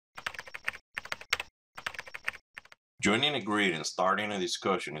Joining a grid and starting a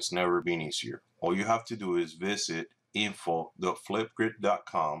discussion has never been easier. All you have to do is visit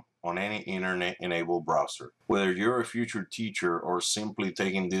info.flipgrid.com on any internet-enabled browser. Whether you're a future teacher or simply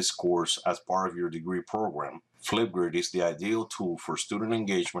taking this course as part of your degree program, Flipgrid is the ideal tool for student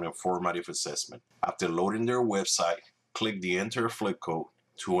engagement and formative assessment. After loading their website, click the Enter Flip code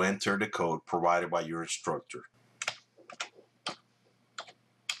to enter the code provided by your instructor.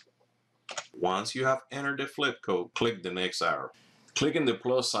 Once you have entered the flip code, click the next arrow. Clicking the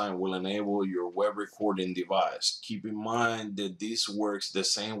plus sign will enable your web recording device. Keep in mind that this works the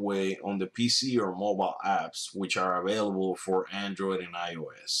same way on the PC or mobile apps, which are available for Android and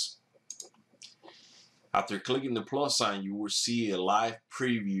iOS. After clicking the plus sign, you will see a live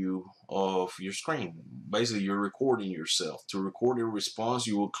preview of your screen. Basically, you're recording yourself. To record your response,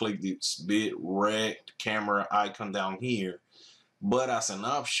 you will click this big red camera icon down here. But as an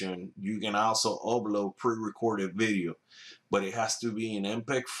option, you can also upload pre-recorded video, but it has to be in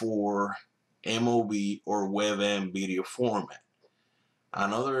MPEG-4, MOV, or WebM video format.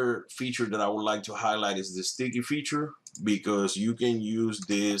 Another feature that I would like to highlight is the sticky feature, because you can use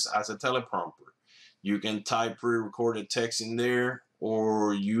this as a teleprompter. You can type pre-recorded text in there,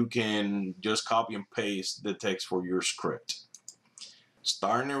 or you can just copy and paste the text for your script.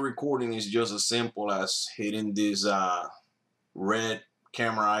 Starting a recording is just as simple as hitting this red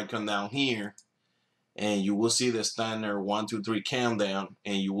camera icon down here, and you will see the standard 1, 2, 3 countdown,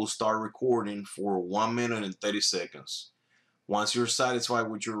 and you will start recording for 1 minute and 30 seconds. Once you're satisfied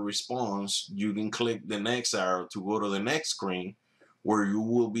with your response, you can click the next arrow to go to the next screen where you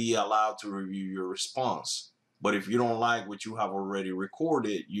will be allowed to review your response. But if you don't like what you have already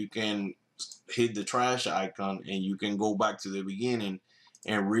recorded, you can hit the trash icon and you can go back to the beginning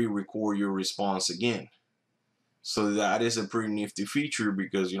and re-record your response again. So that is a pretty nifty feature,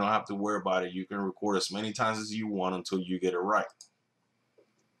 because you don't have to worry about it. You can record as many times as you want until you get it right.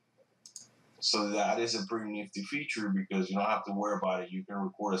 So that is a pretty nifty feature, because you don't have to worry about it. You can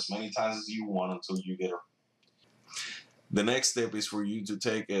record as many times as you want until you get it right. The next step is for you to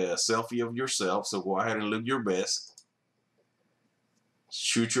take a selfie of yourself. So go ahead and look your best.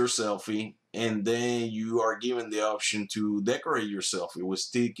 Shoot your selfie. And then you are given the option to decorate your selfie with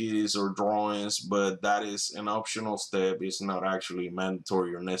stickies or drawings, but that is an optional step. It's not actually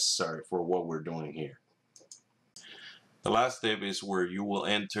mandatory or necessary for what we're doing here. The last step is where you will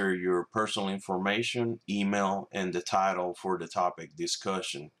enter your personal information, email, and the title for the topic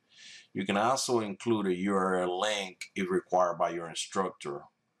discussion. You can also include a URL link if required by your instructor.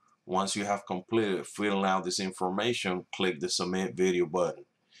 Once you have completed filling out this information, click the Submit Video button.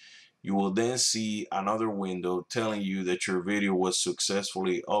 You will then see another window telling you that your video was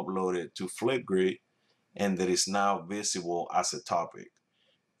successfully uploaded to Flipgrid and that it's now visible as a topic.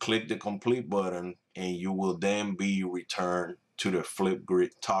 Click the Complete button and you will then be returned to the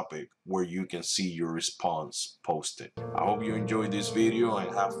Flipgrid topic where you can see your response posted. I hope you enjoyed this video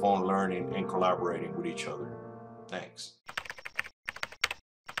and have fun learning and collaborating with each other. Thanks.